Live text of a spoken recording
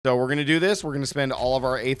So we're going to do this. We're going to spend all of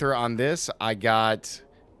our Aether on this. I got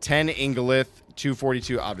 10 Ingolith,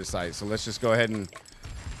 242 Obdicite. So let's just go ahead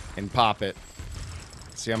and pop it.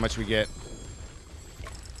 See how much we get.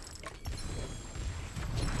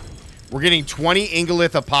 We're getting 20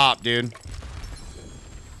 Ingolith a pop, dude.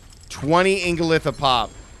 20 Ingolith a pop.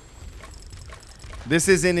 This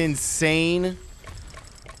is an insane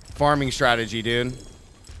farming strategy, dude.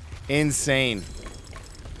 Insane.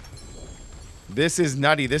 This is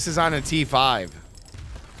nutty. This is on a T5.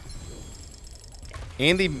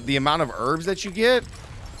 And the amount of herbs that you get,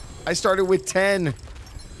 I started with 10.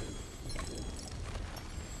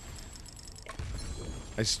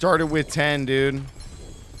 I started with 10, dude.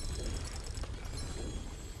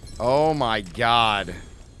 Oh my god.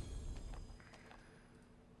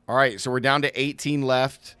 All right, so we're down to 18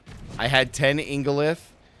 left. I had 10 Ingolith,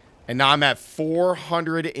 and now I'm at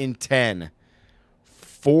 410.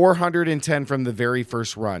 410 from the very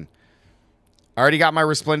first run. I already got my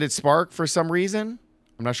Resplendent Spark for some reason.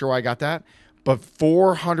 I'm not sure why I got that. But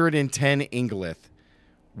 410 Ingolith.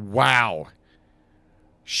 Wow.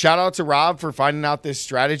 Shout out to Rob for finding out this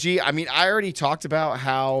strategy. I mean, I already talked about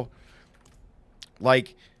how,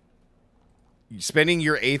 like, spending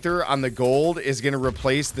your Aether on the gold is going to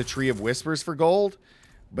replace the Tree of Whispers for gold.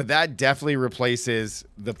 But that definitely replaces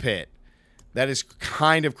the pit. That is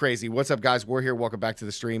kind of crazy. What's up, guys? We're here. Welcome back to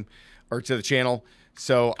the stream or to the channel.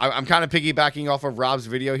 So I'm kind of piggybacking off of Rob's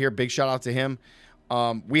video here. Big shout out to him.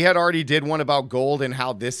 We had already did one about gold and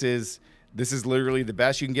how this is literally the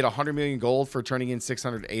best. You can get 100 million gold for turning in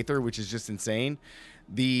 600 Aether, which is just insane.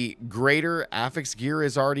 The greater affix gear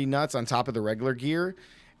is already nuts on top of the regular gear.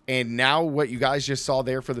 And now what you guys just saw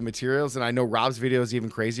there for the materials, and I know Rob's video is even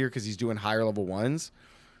crazier because he's doing higher level ones.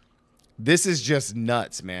 This is just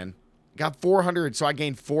nuts, man. Got 400, so I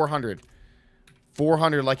gained 400.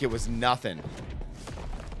 400 like it was nothing.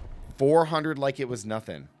 400 like it was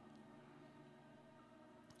nothing.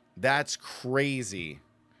 That's crazy.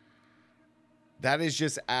 That is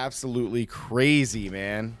just absolutely crazy,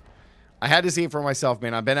 man. I had to see it for myself,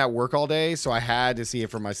 man. I've been at work all day, so I had to see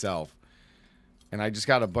it for myself. And I just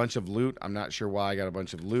got a bunch of loot. I'm not sure why I got a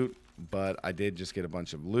bunch of loot, but I did just get a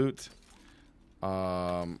bunch of loot.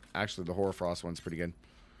 Actually, the Hoarfrost one's pretty good.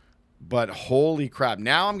 But holy crap.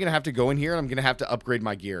 Now I'm going to have to go in here and I'm going to have to upgrade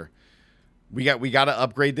my gear. We got to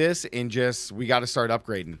upgrade this and we got to start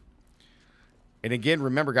upgrading. And again,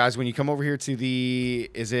 remember, guys, when you come over here to the,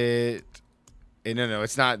 no,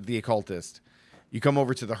 it's not the occultist. You come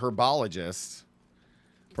over to the herbologist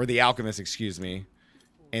or the alchemist, excuse me.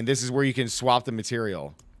 And this is where you can swap the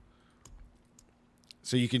material.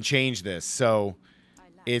 So you can change this. So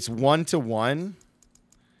it's 1-to-1.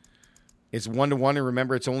 It's 1-to-1, and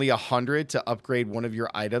remember, it's only 100 to upgrade one of your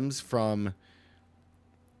items from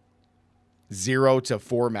 0 to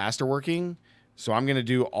 4 masterworking. So I'm going to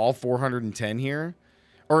do all 410 here.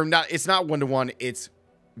 Or not, it's not 1-to-1, it's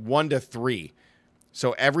 1-to-3.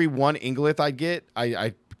 So every 1 Ingolith I get,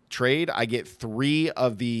 I trade, I get 3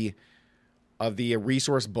 of the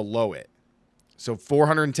resource below it. So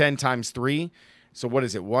 410 times 3. So what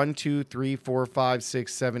is it? 1, 2, 3, 4, 5,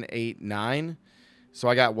 6, 7, 8, 9. So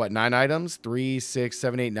I got, what, 9 items? 3, 6,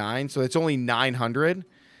 7, 8, 9. So it's only 900.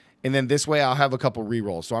 And then this way I'll have a couple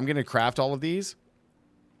rerolls. So I'm going to craft all of these.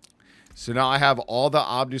 So now I have all the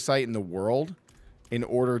Obdicite in the world in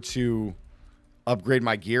order to upgrade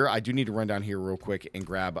my gear. I do need to run down here real quick and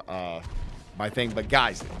grab my thing. But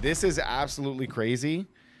guys, this is absolutely crazy.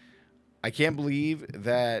 I can't believe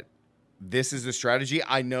that this is the strategy.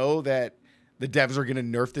 I know that the devs are going to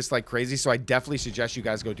nerf this like crazy, so I definitely suggest you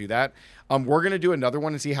guys go do that. We're going to do another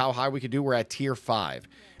one and see how high we could do. We're at tier 5.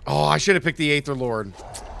 Oh, I should have picked the Aether Lord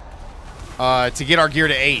to get our gear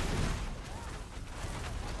to 8.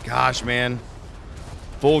 Gosh, man.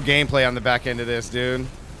 Full gameplay on the back end of this, dude.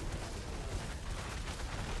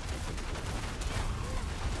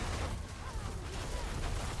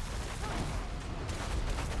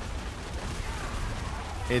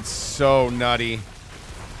 It's so nutty.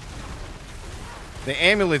 The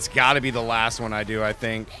amulet's got to be the last one I do, I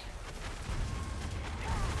think.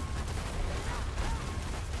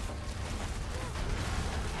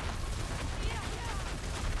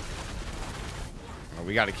 Oh,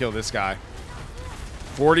 we got to kill this guy.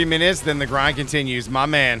 40 minutes, then the grind continues. My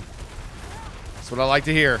man. That's what I like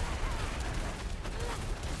to hear.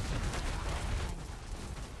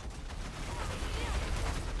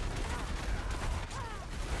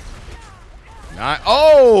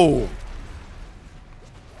 Oh!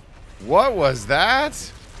 What was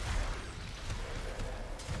that?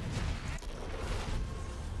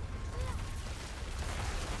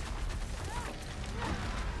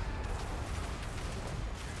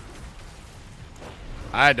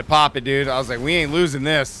 I had to pop it, dude. I was like, we ain't losing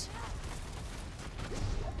this.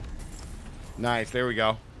 Nice. There we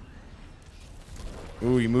go.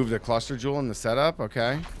 Ooh, you moved the cluster jewel in the setup.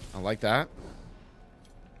 Okay. I like that.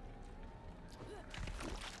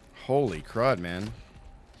 Holy crud, man.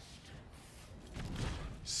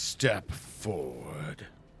 Step forward.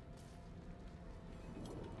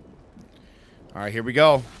 All right, here we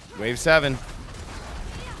go. Wave 7.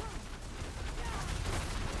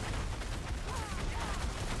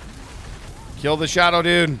 Kill the shadow,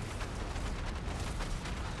 dude.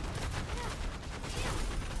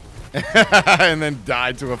 And then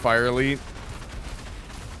died to a fire elite.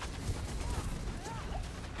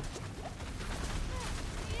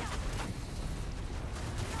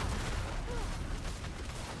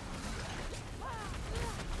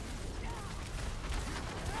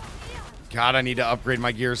 God, I need to upgrade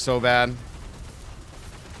my gear so bad.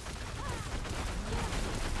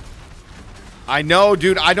 I know,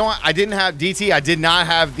 dude. I didn't have DT. I did not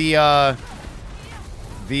have the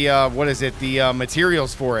what is it? The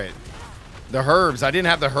materials for it. The herbs. I didn't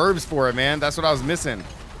have the herbs for it, man. That's what I was missing.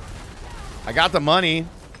 I got the money.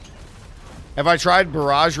 Have I tried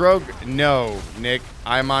Barrage Rogue? No, Nick.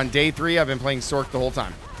 I'm on day 3. I've been playing Sork the whole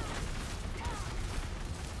time.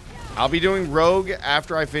 I'll be doing Rogue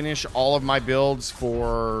after I finish all of my builds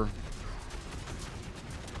for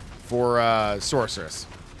Sorceress.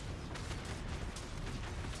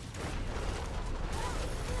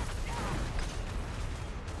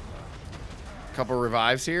 Couple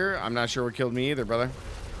revives here. I'm not sure what killed me either, brother.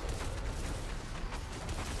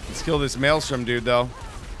 Let's kill this Maelstrom dude, though.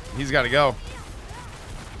 He's got to go.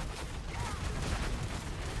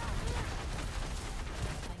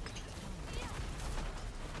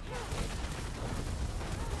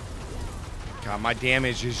 God, my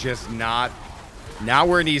damage is just not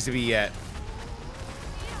where it needs to be yet.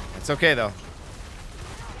 It's okay, though.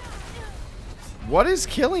 What is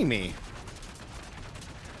killing me?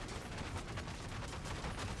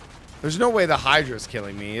 There's no way the Hydra's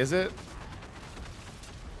killing me, is it?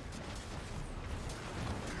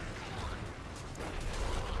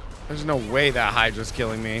 There's no way that Hydra's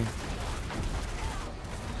killing me.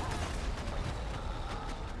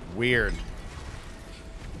 Weird.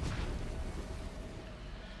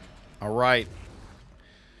 All right.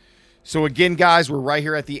 So again, guys, we're right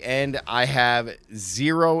here at the end. I have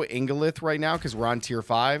 0 Ingolith right now because we're on tier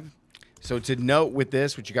 5. So to note with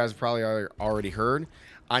this, which you guys have probably already heard,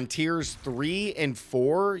 on tiers 3 and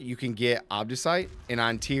 4, you can get Obdusite. And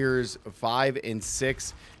on tiers 5 and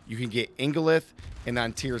 6, you can get Ingolith. And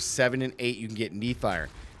on tiers 7 and 8, you can get Nephalem.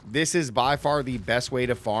 This is by far the best way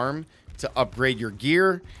to farm to upgrade your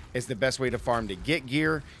gear. It's the best way to farm to get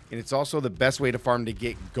gear. And it's also the best way to farm to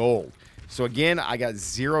get gold. So again, I got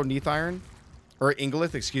 0 Nephalem, or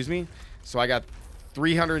Ingolith, excuse me. So I got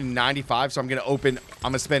 395. So I'm going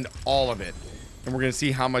to spend all of it. And we're going to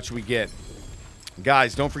see how much we get.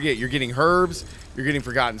 Guys, don't forget, you're getting herbs, you're getting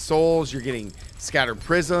Forgotten Souls, you're getting Scattered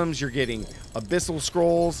Prisms, you're getting Abyssal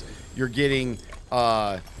Scrolls, you're getting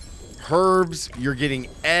herbs, you're getting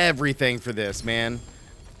everything for this, man.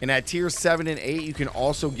 And at tier 7 and 8, you can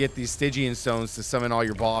also get these Stygian Stones to summon all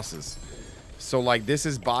your bosses. So, like, this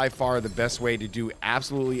is by far the best way to do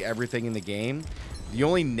absolutely everything in the game. The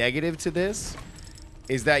only negative to this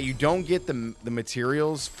is that you don't get the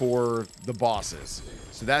materials for the bosses.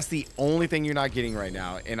 So that's the only thing you're not getting right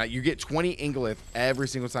now. And you get 20 Ingolith every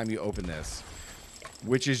single time you open this,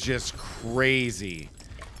 which is just crazy.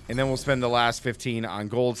 And then we'll spend the last 15 on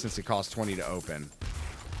gold since it costs 20 to open,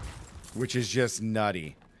 which is just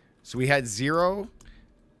nutty. So we had 0,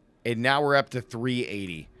 and now we're up to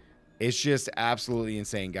 380. It's just absolutely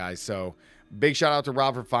insane, guys. So big shout out to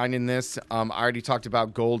Rob for finding this. I already talked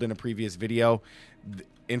about gold in a previous video.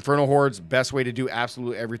 Infernal Hordes, best way to do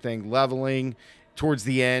absolutely everything. Leveling towards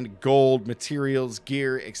the end, gold, materials,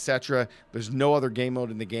 gear, etc. There's no other game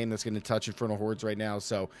mode in the game that's going to touch Infernal Hordes right now.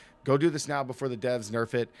 So go do this now before the devs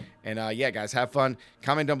nerf it. And yeah, guys, have fun.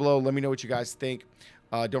 Comment down below. Let me know what you guys think.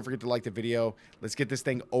 Don't forget to like the video. Let's get this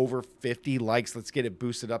thing over 50 likes. Let's get it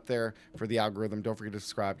boosted up there for the algorithm. Don't forget to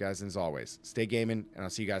subscribe, guys. And as always, stay gaming, and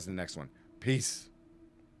I'll see you guys in the next one. Peace.